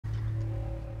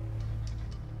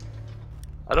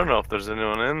I don't know if there's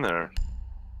anyone in there.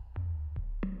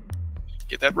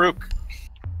 Get that rook.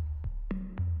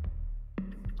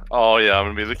 Oh yeah, I'm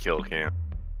gonna be the kill cam.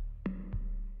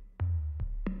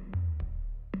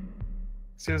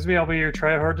 Excuse me, I'll be your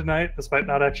tryhard tonight, despite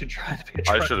not actually trying to be a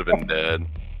tryhard. I should have been dead.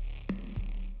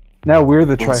 Now we're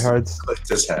the tryhards. Clicked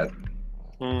his head.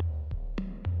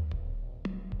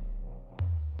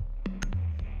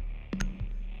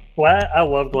 I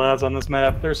love Glads on this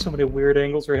map. There's so many weird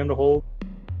angles for him to hold.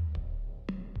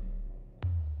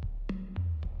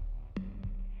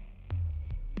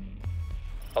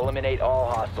 Eliminate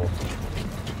all hostiles.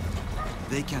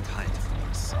 They can't hide from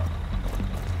us.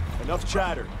 Enough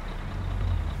chatter.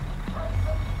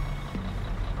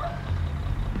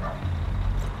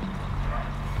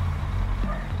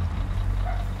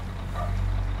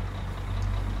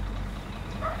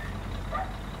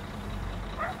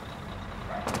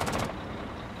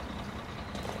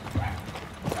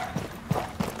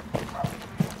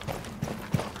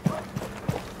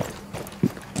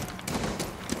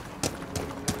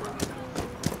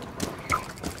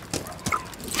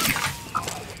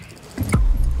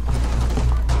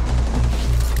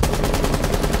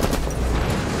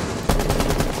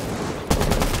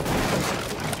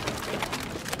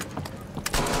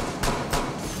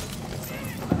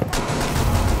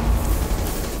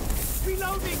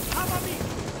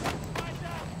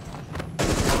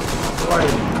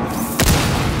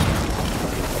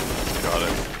 Got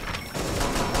it.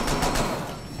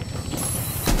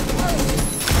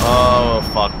 Oh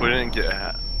fuck, we didn't get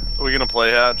Are we gonna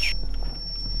play hatch?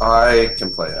 I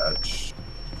can play Edge.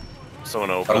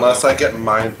 Someone open. Unless I get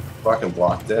mine fucking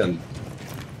blocked in.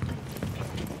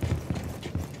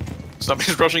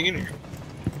 Somebody's rushing in here.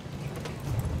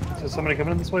 Is there somebody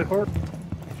coming in this way for it?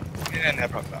 Yeah, no,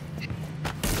 probably not.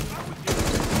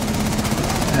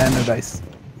 And no dice.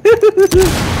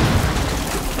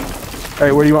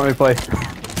 Alright, where do you want me to play?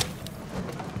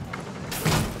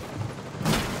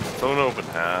 Someone open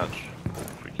hatch.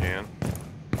 If we can.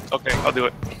 Okay, I'll do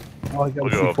it. Oh, I got We'll a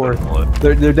go up C4. there and pull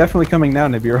it. They're definitely coming now,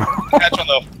 Nibiru. Hatch on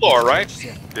the floor, right?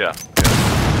 Yeah.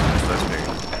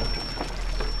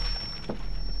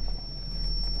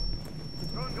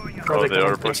 Oh, they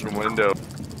are pushing window.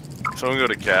 Someone go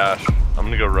to cache. I'm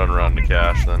gonna go run around to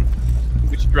cache then.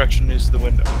 Which direction is the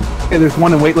window? Okay, there's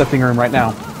one in weightlifting room right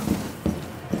now.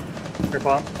 Your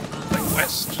bomb? Like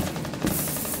west.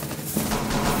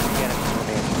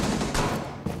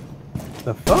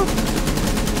 The fuck?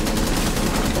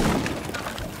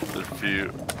 There's a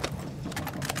few.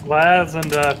 Glads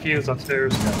and Fuse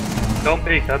upstairs. Don't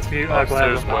peek, that's Fuse.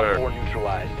 Upstairs Glads. where? Four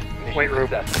neutralized. Mission Wait, room.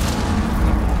 successful.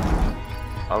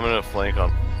 I'm gonna flank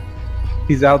on.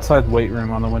 He's outside the weight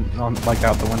room on the like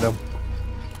out the window.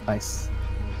 Nice.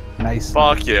 Nice.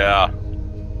 Fuck yeah.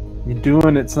 You're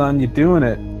doing it, son. You're doing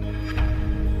it.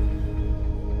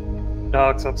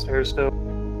 Dog's upstairs still.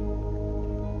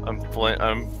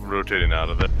 I'm rotating out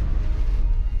of it.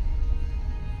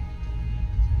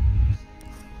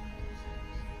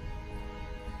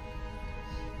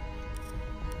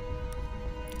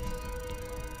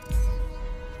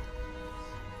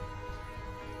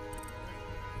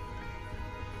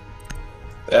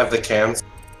 They have the cans.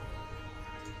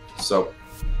 So,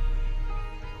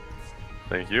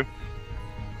 Thank you.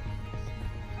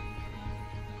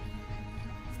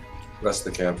 rest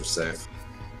of the cans are safe.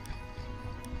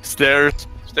 Stairs.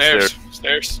 Stairs.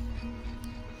 Stairs.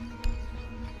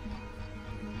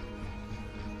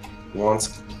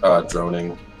 One's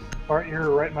droning. Alright, you're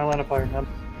right in my line of fire, man.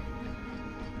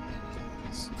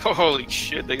 Holy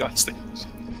shit, they got stairs.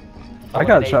 I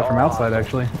got a shot from outside,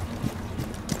 actually.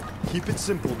 Keep it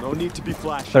simple. No need to be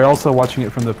flashy. They're also watching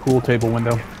it from the pool table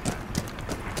window.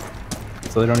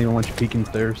 So they don't even want you peeking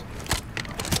stairs.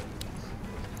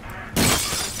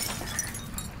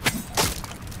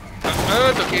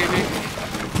 It's okay, baby.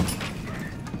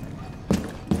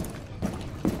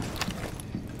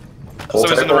 Pool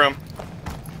Someone's in the room.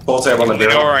 Pool table on the They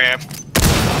know where door. I am.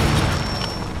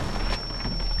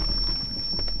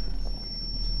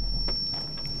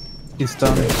 He's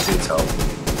stunned. Needs help.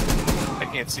 I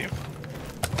can't see him.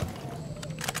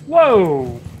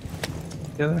 Whoa!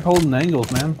 Yeah, they're holding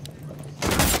angles, man.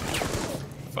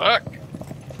 Fuck.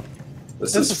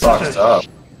 This This is is such fucked a- up.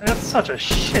 That's such a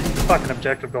shitty fucking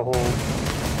objective to hold.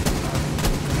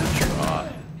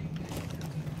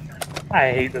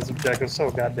 I hate this objective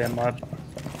so goddamn much.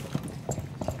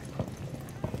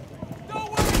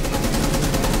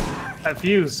 That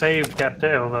Fuse saved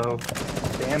Captail though.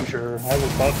 Damn sure. I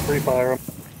was about to free fire him.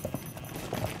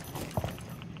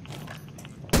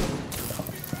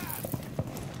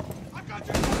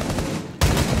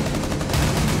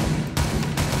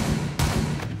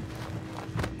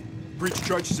 Breach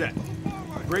charge set.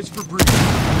 Brace for breach.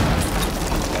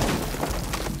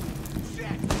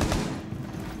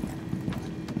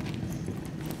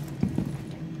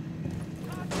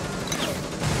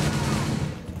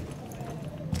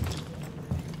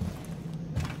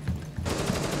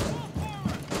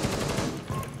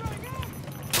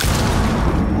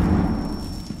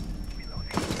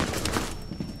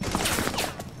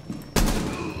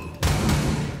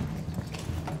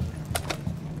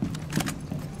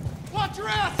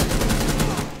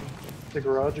 The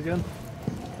garage again?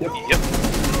 Yep.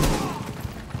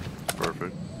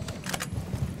 Perfect.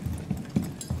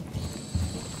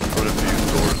 Put a few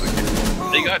doors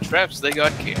again. They got traps, they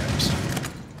got cams.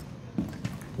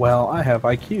 Well, I have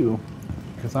IQ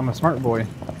because I'm a smart boy.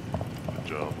 Good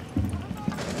job.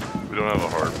 We don't have a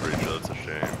hard breach, that's a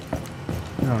shame.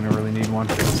 I don't really need one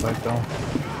for the site though.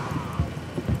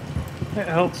 It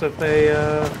helps if they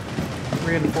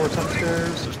reinforce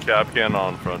upstairs. Just cap can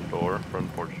on front door,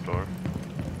 front porch door.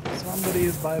 Somebody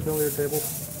is by a billiard table.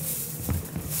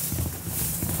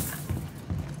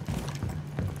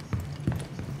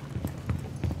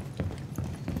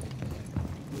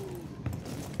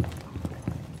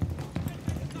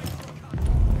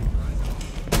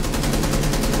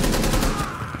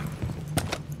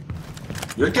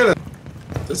 You're gonna.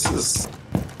 This is.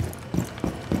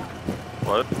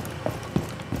 What?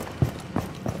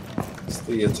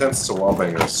 The attempts to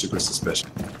wallbang are super suspicious.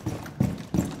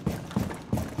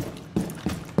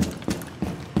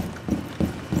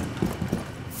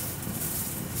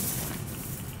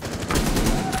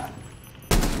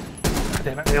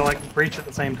 Damn it, they like breach at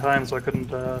the same time, so I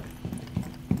couldn't. Enemies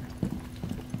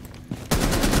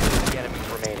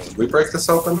remaining. Did we break this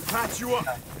open? Patch you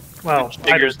up. Well, I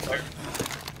Figures just, there.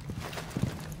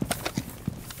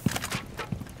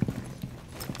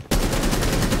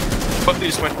 But they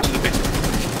just went to the basement.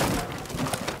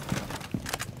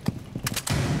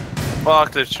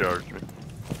 Fuck, they charged me.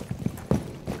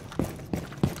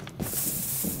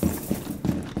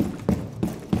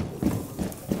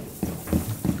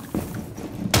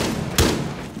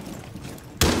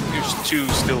 There's two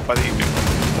still by the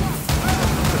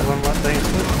there's one left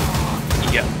basement.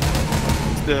 Yeah.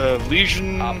 The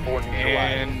Legion Op 4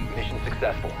 and neutralized. Mission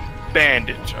successful.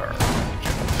 Bandit are. I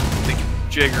think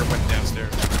Jagger went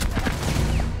downstairs.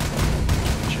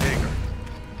 Jagger.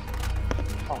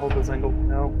 I'll hold this angle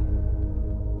now.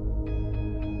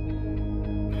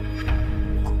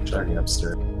 Checking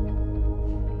upstairs.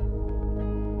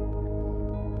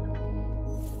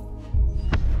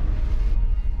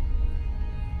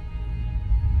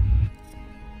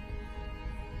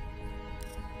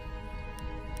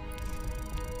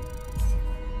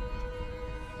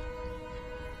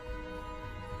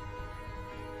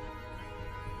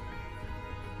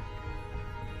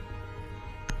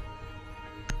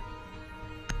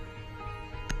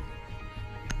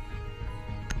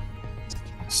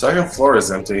 Second floor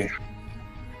is empty.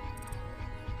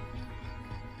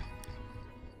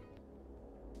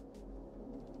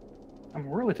 I'm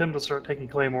really tempted to start taking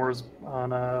claymores on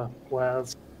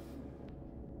Laz.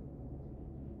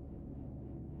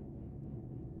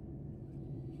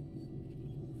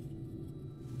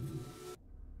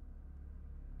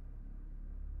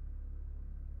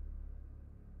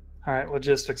 Alright,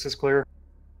 logistics is clear.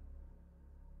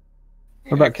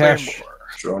 What about cash? Claymore.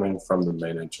 Droning from the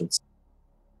main entrance.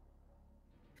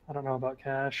 I don't know about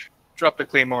cash. Drop the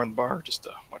Claymore in the bar, just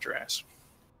watch your ass.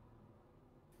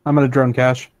 I'm gonna drone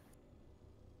cash.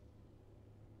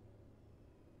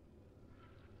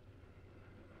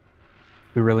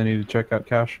 We really need to check out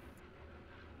cash.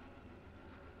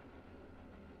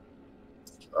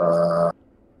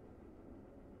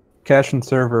 Cache and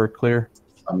server are clear.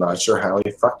 I'm not sure how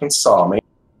he fucking saw me.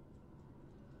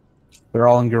 They're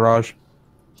all in garage.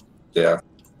 Yeah.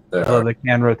 They So are. they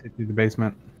can rotate through the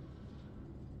basement.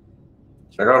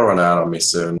 They're gonna run out on me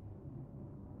soon.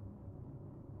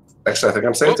 Actually, I think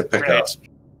I'm safe to pick up. grenades.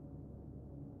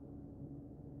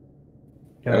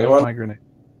 Yeah, that's Anyone? my grenade.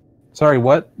 Sorry,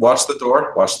 what? Watch the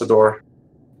door. Watch the door.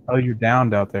 Oh, you're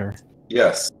downed out there.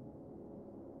 Yes.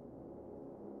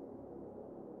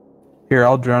 Here,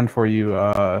 I'll drone for you,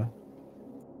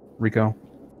 Rico.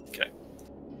 Okay.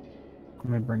 Let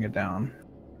me bring it down.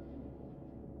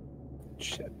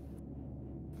 Shit.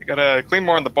 We got a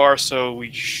Claymore in the bar, so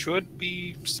we should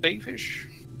be safe-ish.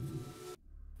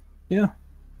 Yeah.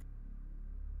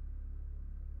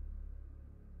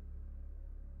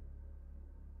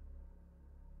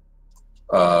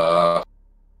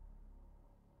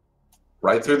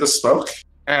 Right through the smoke?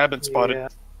 I've been spotted. Yeah.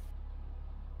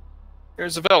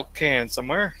 There's a Velk can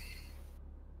somewhere.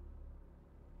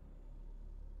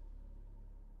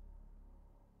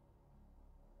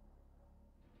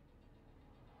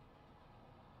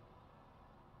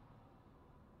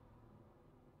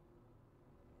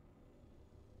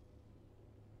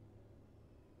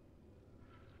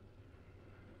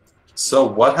 So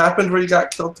what happened where you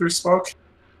got killed through smoke?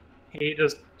 He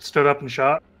just stood up and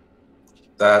shot.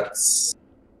 This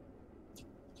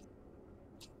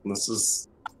is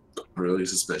a really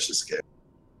suspicious game.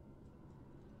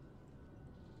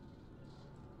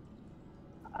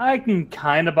 I can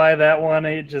kind of buy that one.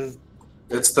 It just,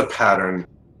 It's the pattern.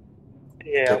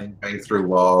 yeah. Getting banged through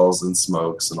walls and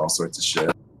smokes and all sorts of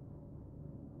shit.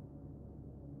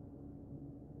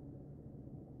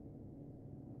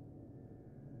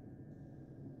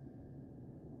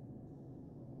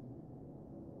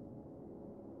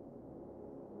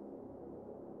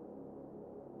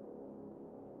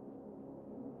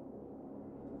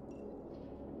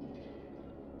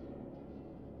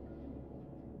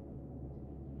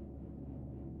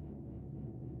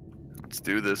 Let's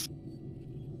do this.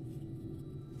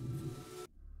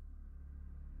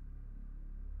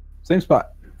 Same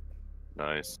spot.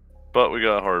 Nice. But we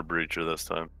got a hard breacher this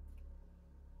time.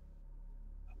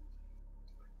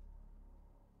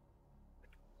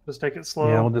 Just take it slow.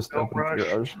 Yeah, we'll just Don't open the rush.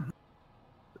 garage.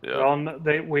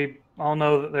 Yeah. We all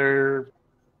know that they're.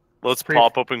 Let's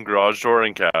pop open garage door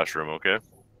and cash room, okay?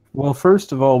 Well,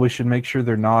 first of all, we should make sure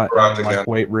they're not Garage in, like, again.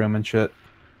 weight room and shit.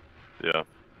 Yeah.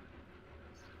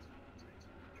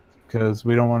 Because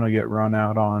we don't want to get run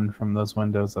out on from those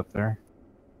windows up there.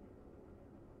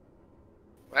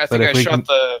 I think I shot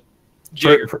the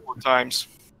Jaeger 4 times.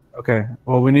 Okay,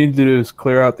 what we need to do is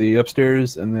clear out the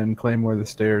upstairs and then claymore the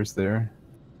stairs there.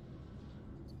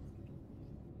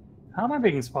 How am I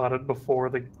being spotted before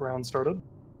the round started?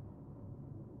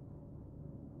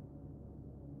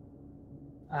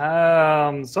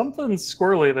 Something's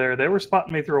squirrely there. They were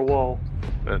spotting me through a wall.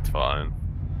 That's fine.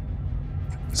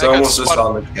 Someone was just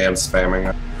on the cam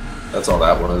spamming. That's all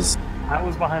that was. I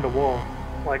was behind a wall.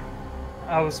 Like,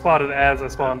 I was spotted as I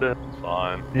spawned in. It's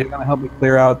fine. You're gonna help me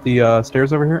clear out the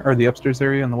stairs over here, or the upstairs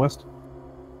area on the west?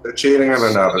 They're cheating. I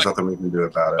don't know. There's nothing we can do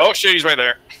about it. Oh shit, he's right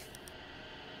there.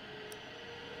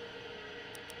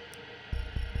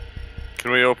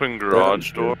 Can we open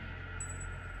garage door?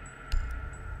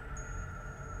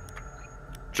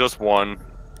 Just one.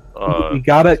 We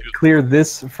gotta clear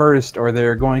this first, or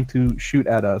they're going to shoot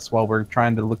at us while we're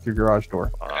trying to look through garage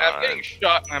door. I'm getting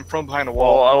shot and I'm prone behind a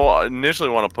Well, wall. I initially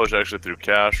want to push actually through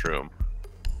cash room.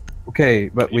 Okay,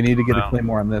 but we need to get a Now.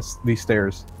 claymore on these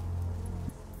stairs.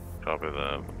 Copy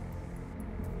that.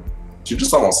 You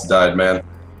just almost died, man.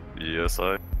 Yes,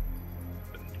 I.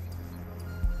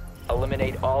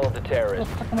 Eliminate all of the What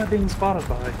terrorists. the fuck am I being spotted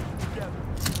by?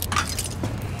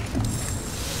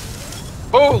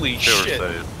 Holy They were shit.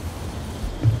 saved.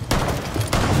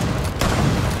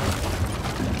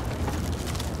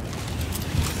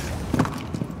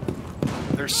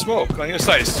 There's smoke on the other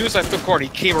side. As soon as I flipped corner, he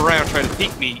came around trying to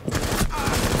peek me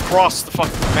across the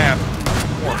fucking map.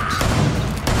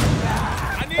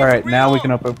 All right, now we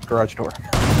can open up garage door. Did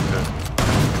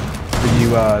you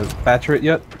thatcher it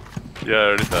yet? Yeah, I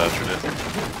already thatchered it.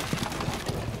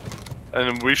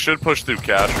 And we should push through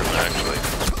cash room, actually.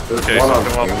 There's Okay, one so on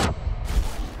come the up.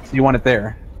 So you want it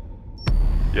there?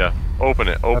 Yeah, open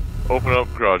it. Open up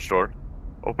garage door.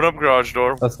 Open up garage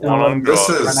door. That's One on This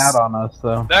garage. is- run out on us,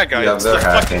 though. That guy, Yeah, it's the they're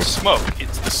fucking hacking. smoke.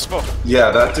 It's the smoke.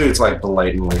 Yeah, that dude's like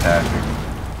blatantly hacking.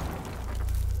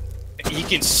 He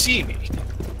can see me.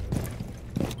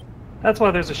 That's why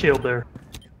there's a shield there.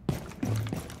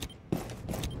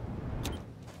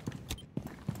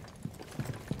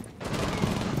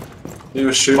 He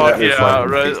was shooting Fuck at me. yeah,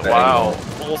 flanking right. things Wow.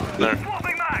 anyway. Full there.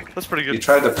 That's pretty good. He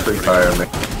tried to pre-fire me.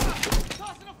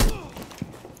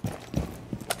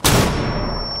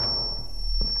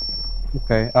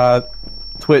 Okay.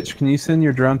 Twitch, can you send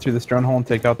your drone through this drone hole and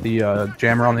take out the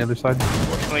jammer on the other side?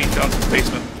 Fortunately, down to the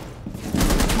basement.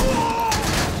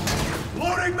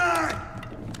 Loading mag!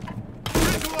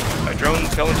 My drone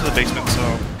fell into the basement,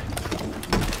 so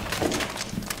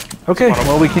Okay.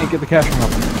 Well, we can't get the cash room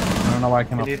open. I don't know why I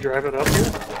came Can up. you drive it up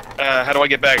here? how do I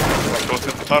get back? Do I go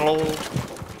through the tunnel?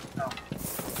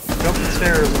 Jump the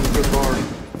stairs and through the bar.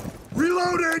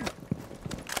 Reloading!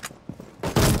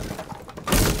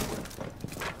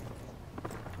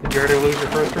 Did you already lose your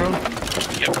first drone?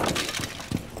 Yep.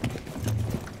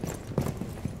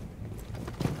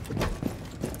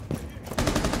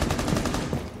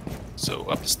 So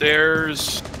up the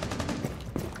stairs.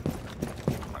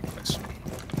 Nice.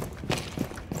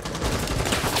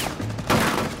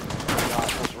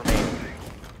 Hostiles remaining.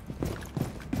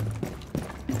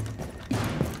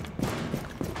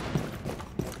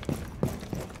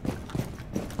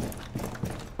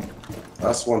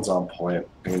 Last one's on point.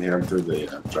 I can hear him through the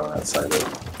drone outside it.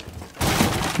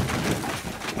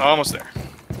 Almost there.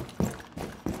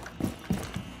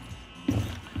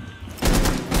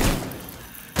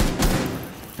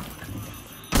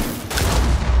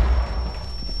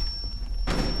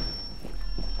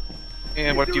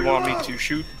 And what do you want me to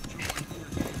shoot?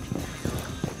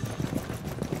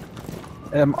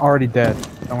 I'm already dead.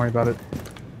 Don't worry about it.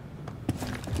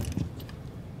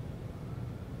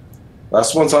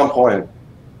 Last one's on point.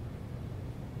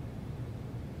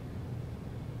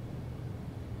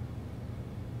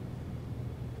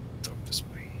 This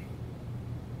way.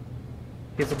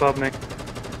 He's above me.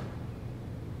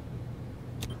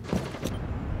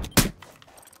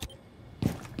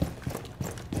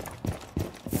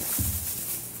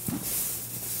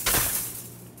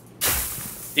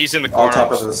 He's in the corner.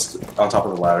 On top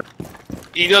of the ladder.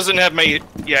 He doesn't have my.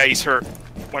 Yeah, he's hurt.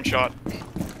 One shot.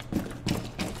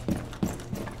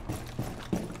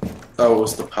 Oh, it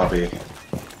was the puppy.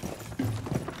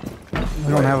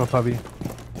 We don't have a puppy.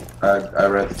 I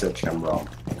read the kill cam wrong.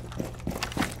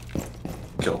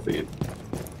 Kill feed.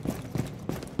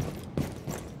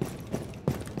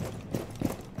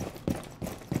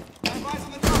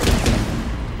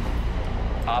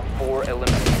 Op 4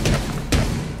 eliminated.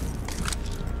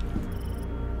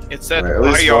 It's that Right, at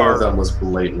least one of IR. them was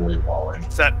blatantly walling.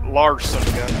 It's that large son of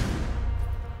a gun.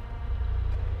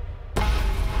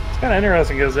 It's kind of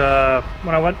interesting because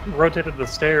when I rotated the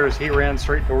stairs, he ran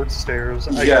straight towards the stairs.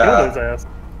 I Yeah. killed his ass.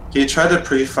 He tried to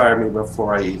pre-fire me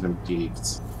before I even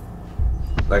peeked.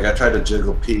 Like, I tried to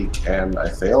jiggle peek and I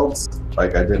failed.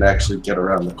 Like, I didn't actually get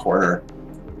around the corner.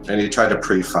 And he tried to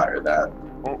pre-fire that.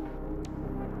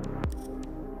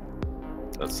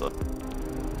 That's a...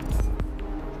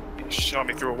 He shot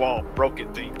me through a wall, broke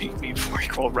it, then he peeked me before he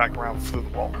crawled back around through the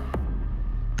wall.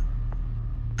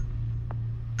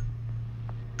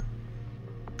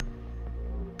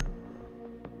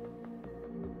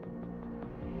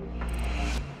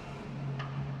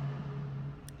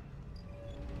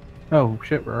 Oh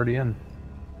shit, we're already in.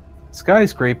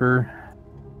 Skyscraper.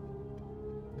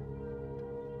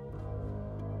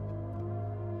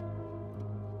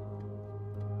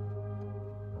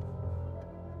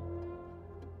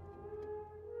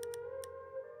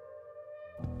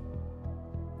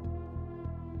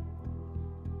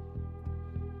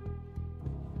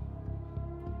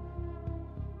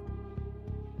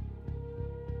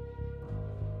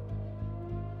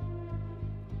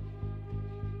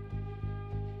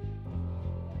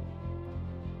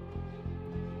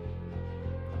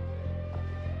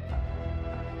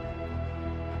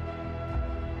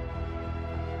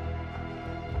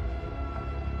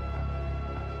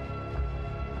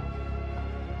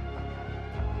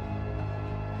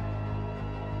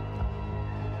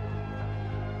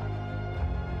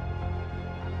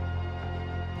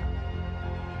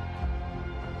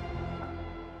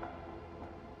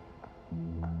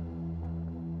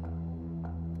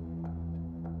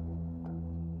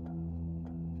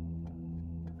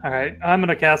 Alright, I'm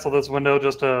gonna castle this window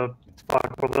just to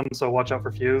fuck with them, so watch out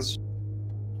for fuse.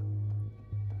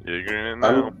 You're getting in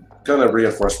now? I'm gonna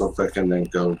reinforce real quick and then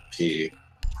go pee.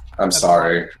 I'm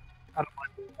sorry. I don't mind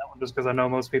doing that one just because I know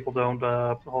most people don't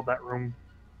hold that room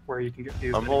where you can get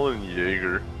fused. I'm holding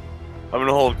Jaeger. I'm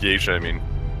gonna hold Geisha, I mean.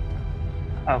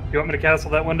 Oh, do you want me to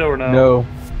castle that window or no? No.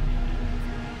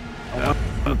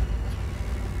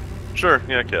 Sure,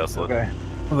 yeah, castle it. Okay.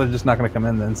 Well, they're just not going to come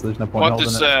in then, so there's no point Want holding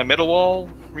this it. middle wall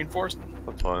reinforced?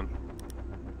 That's fine.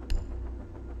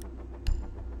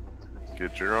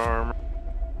 Get your armor.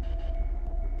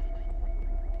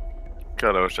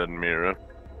 God, I wish I had Mira.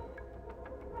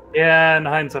 Yeah, in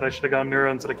hindsight, I should have gone Mira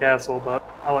instead of castle, but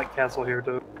I like castle here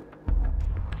too.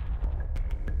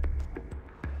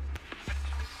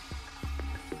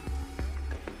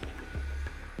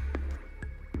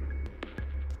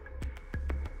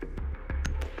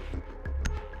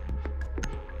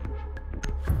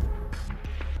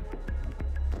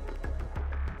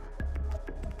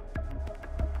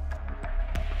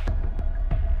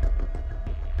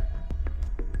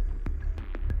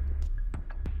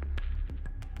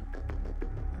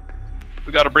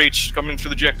 We got a breach coming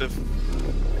through the objective.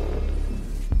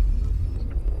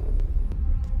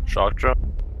 Shock drop.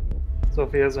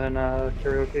 Sophia's in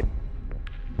karaoke.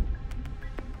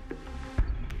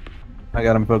 I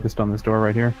got him focused on this door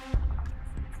right here.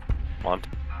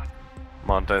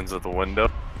 Montaigne's at the window.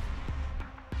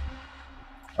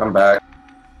 I'm back.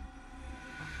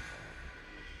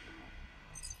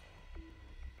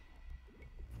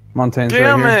 Montaigne's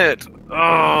Damn right here. it!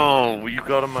 Oh, you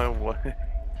got in my way.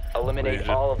 Eliminate Agent.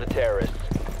 all of the terrorists.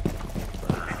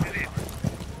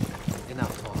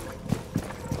 Enough talk.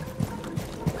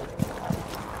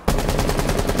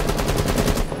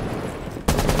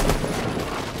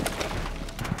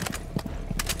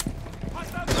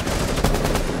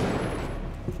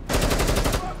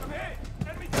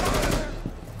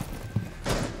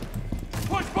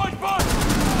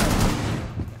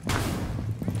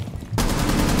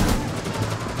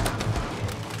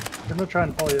 try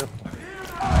and follow you.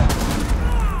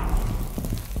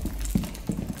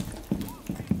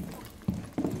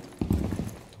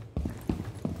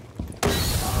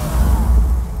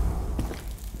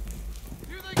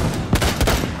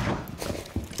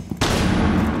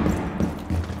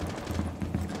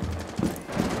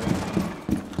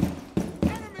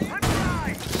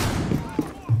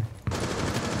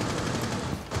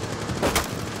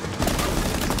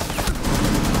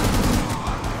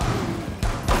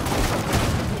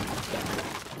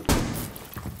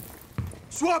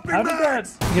 Swapping How did that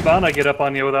Hibana get up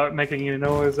on you without making any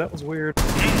noise? That was weird.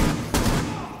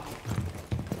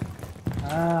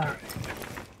 Ah.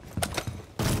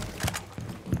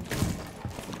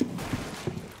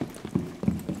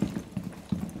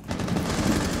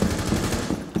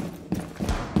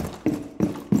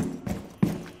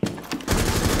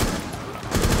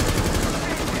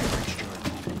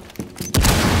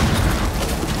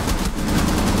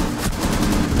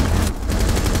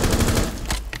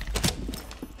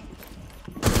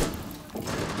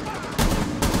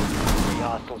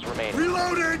 Hostiles remaining.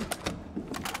 Reloading!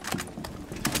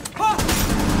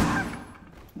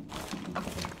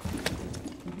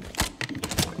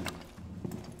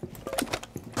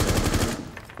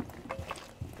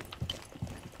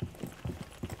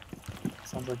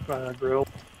 Sounds like grill.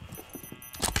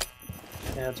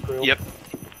 Yeah, it's grill. Yep.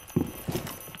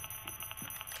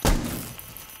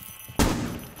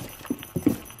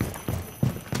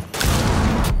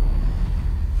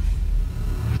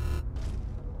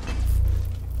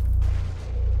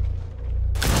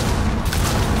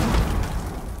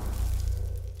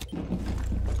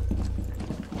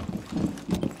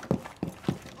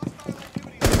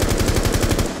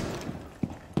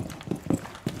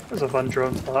 There's a fun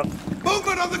drone spot.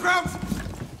 Movement on the ground!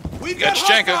 We've Got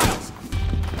Janka. hostiles!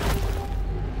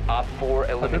 Op 4 Oh, did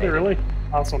they eliminated. really?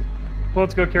 Awesome. Well,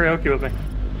 let's go karaoke with me.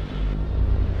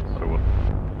 I will.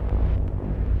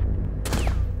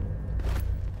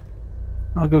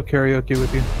 I'll go karaoke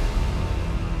with you.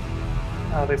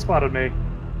 Oh, they spotted me.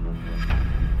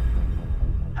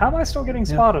 How am I still getting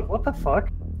spotted? What the fuck?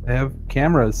 They have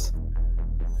cameras.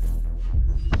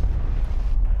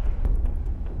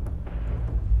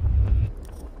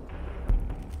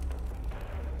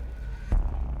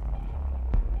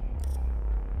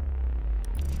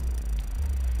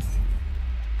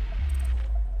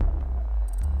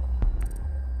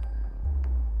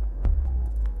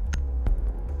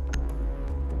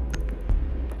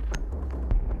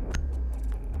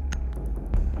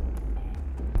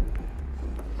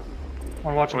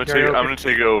 I'm watching I'm karaoke. gonna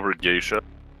take it over Geisha.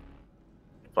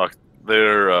 Fuck,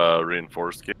 they're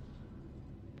reinforced.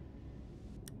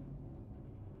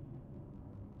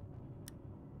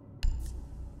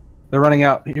 They're running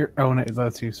out here. Oh, no,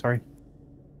 that's you. Sorry.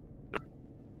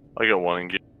 I got one in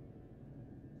Geisha.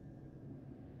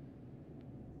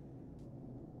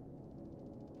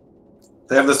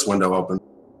 They have this window open.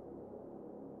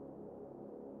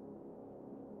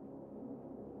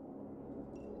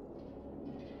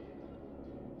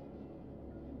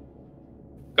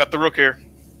 Got the rook here.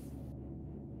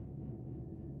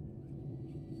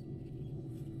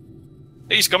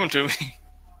 He's coming to me.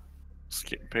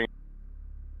 Skipping.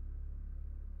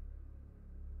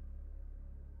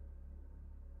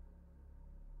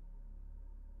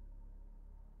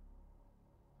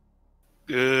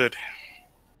 Good.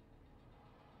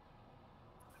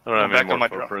 I don't have Back any on more my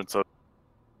drone. footprints up.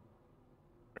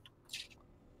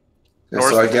 Yeah,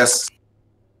 so I guess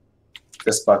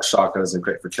this buck shotgun isn't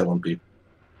great for killing people.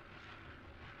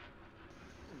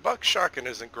 Buck shotgun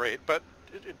isn't great, but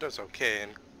it does okay in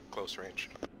close range.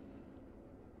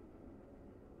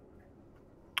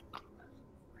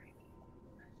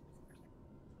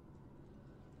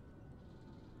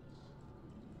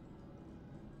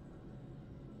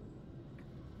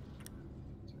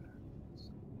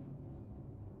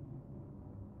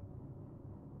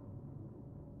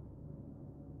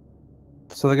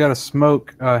 So they got a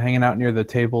smoke hanging out near the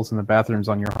tables in the bathrooms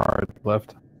on your hard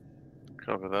left.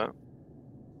 Cover that.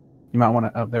 You might want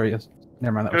to. Oh, there he is.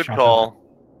 Never mind. That was Good shotgun. call.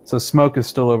 So smoke is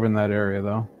still over in that area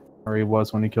though, or he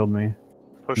was when he killed me.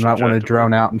 Push You might want to objective.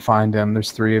 drone out and find him.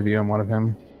 There's 3 of you and 1 of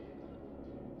him.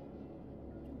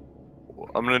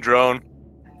 I'm gonna drone.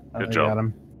 Oh, Good they job. got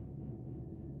him.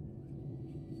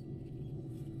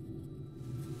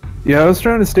 Yeah, I was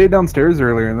trying to stay downstairs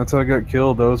earlier, and that's how I got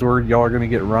killed. Those were y'all are gonna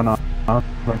get run on and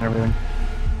everything.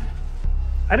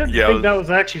 I didn't Yeah, think that was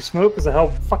actually smoke because of how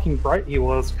fucking bright he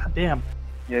was. God damn.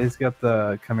 Yeah, he's got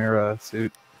the Chimera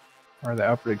suit or the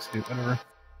outbreak suit, whatever.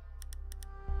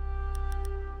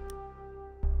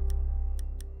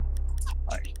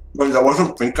 Wait, that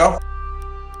wasn't Finko?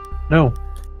 No,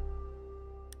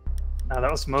 That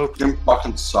was smoke. Game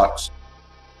fucking sucks.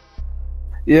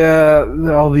 Yeah,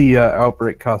 all the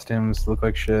Outbreak costumes look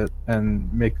like shit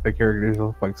and make the characters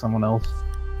look like someone else.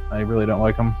 I really don't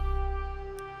like them.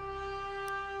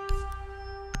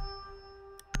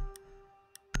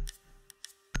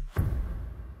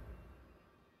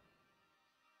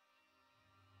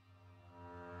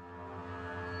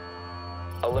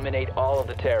 Eliminate all of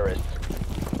the terrorists.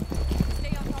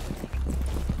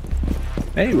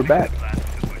 Hey, we're back.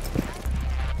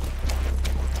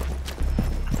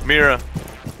 Mira,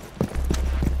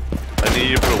 I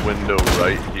need you to put a window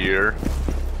right here.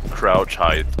 Crouch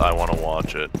height. I want to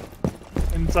watch it.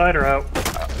 Inside or out?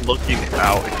 Looking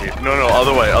out here. No, no,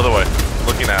 other way, other way.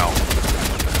 Looking out.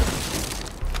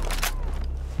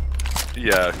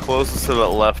 Yeah, closest to that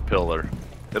left pillar.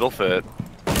 It'll fit.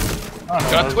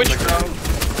 Got Twitch drone.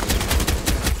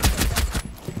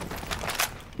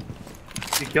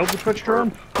 You killed the Twitch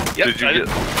drone? Yep, Did you I get?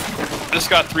 just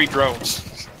got 3 drones.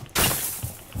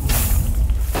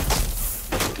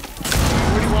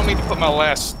 Where do you want me to put my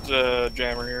last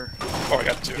jammer here? Oh, I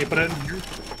got 2. You put it in here?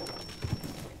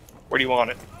 Where do you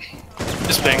want it?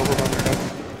 This thing.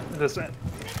 This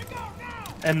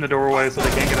end the doorway so they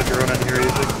can't get a drone in here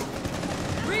easy.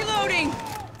 Reloading.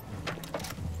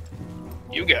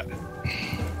 You got it.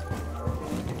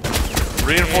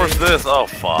 Reinforce this. Oh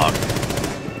fuck.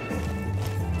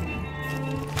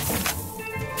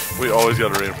 We always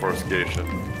got a reinforcation.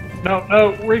 No,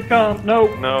 no, recon,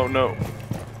 no. No, no.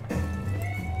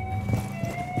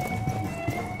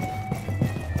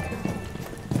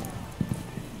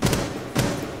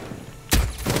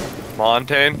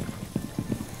 Montaigne.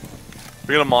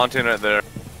 We got a Montaigne right there.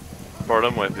 Bart,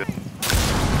 I'm with you.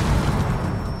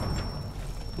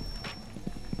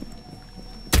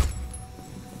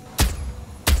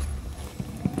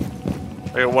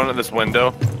 I got one at this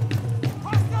window.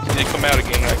 They come out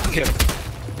again, I can get him.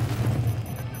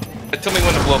 Tell me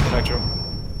when to blow up the nitro.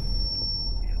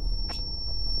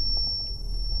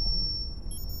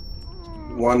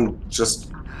 One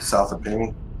just south of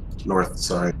Ping. North,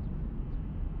 sorry.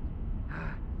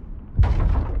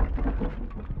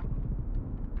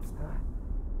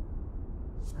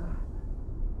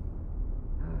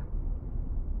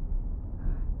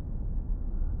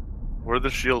 Where'd the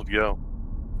shield go?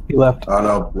 He left. Oh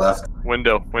no, left.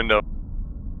 Window, window.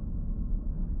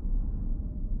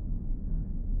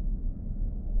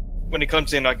 When he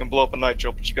comes in, I can blow up a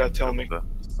nitro, but you gotta tell me.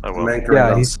 I will. Manker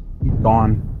Yeah, knows. he's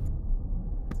gone.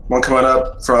 One coming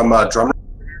up from drummer.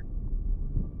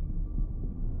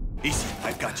 Easy,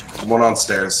 I've got you. One on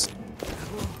stairs.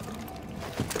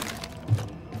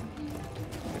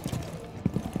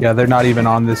 Yeah, they're not even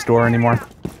on this door anymore.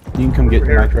 You can come get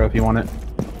your nitro if you want it.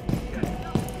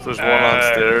 So there's one on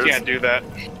stairs. Can't do that.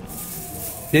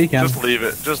 Yeah, you can. Just leave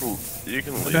it. Just you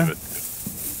can leave Okay. it.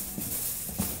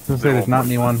 I was gonna say there's not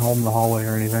anyone holding the hallway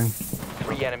or anything.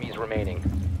 3 enemies remaining.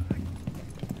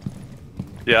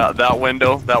 Yeah, that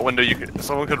window you could,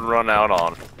 someone could run out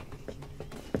on.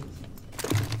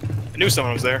 I knew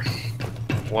someone was there.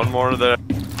 One more there.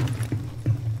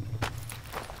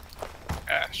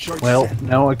 Ah, shit. Well,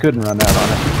 no, I couldn't run out on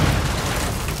it.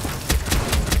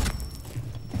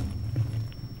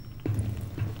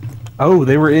 Oh,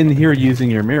 they were in here using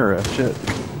your mirror. Shit.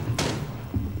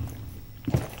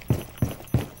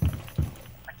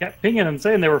 I kept pinging and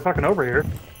saying they were fucking over here.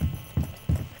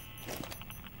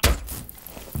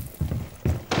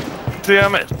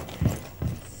 Damn it!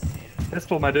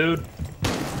 Pistol, my dude.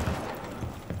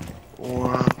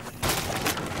 Wow.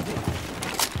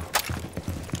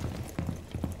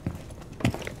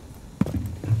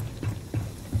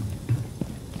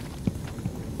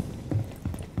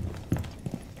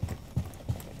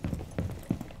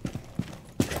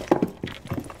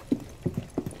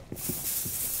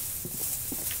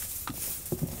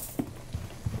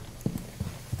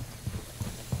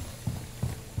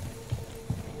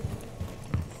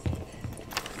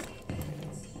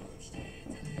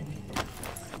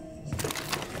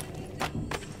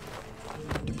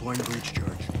 Deploying breach charge.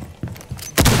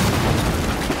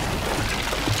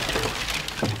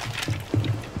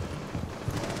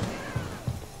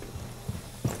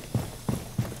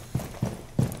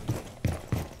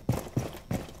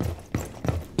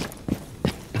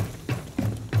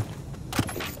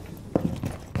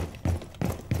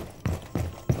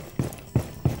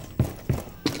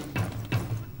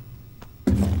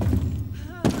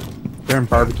 They're in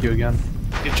barbecue again.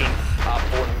 Kitchen. Op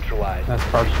 4 neutralized. That's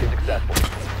barbecue. Successful.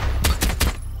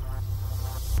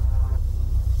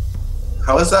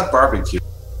 How is that barbecue?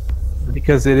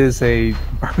 Because it is a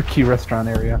barbecue restaurant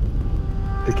area.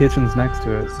 The kitchen's next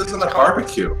to it. This isn't a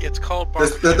barbecue. It's called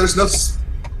barbecue. There's no.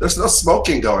 There's no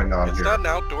smoking going on It's here. not an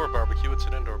outdoor barbecue, it's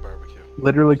an indoor barbecue.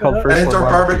 Literally called Yeah. first Indoor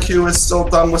floor barbecue is still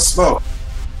done with smoke.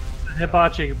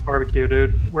 Hibachi barbecue,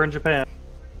 dude. We're in Japan.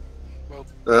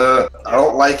 I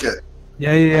don't like it.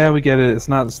 Yeah, we get it. It's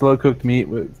not slow cooked meat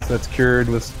that's cured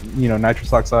with,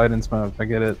 nitrous oxide and smoke. I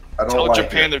get it. I don't Tell like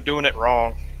Japan it. they're doing it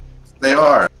wrong. They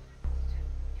are.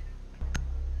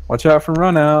 Watch out for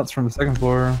runouts from the second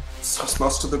floor. So it's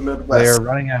most of the They Midwest. are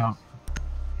running out.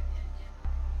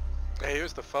 Hey,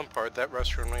 here's the fun part. That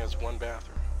restaurant only has one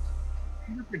bathroom.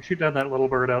 You can shoot down that little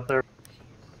bird out there.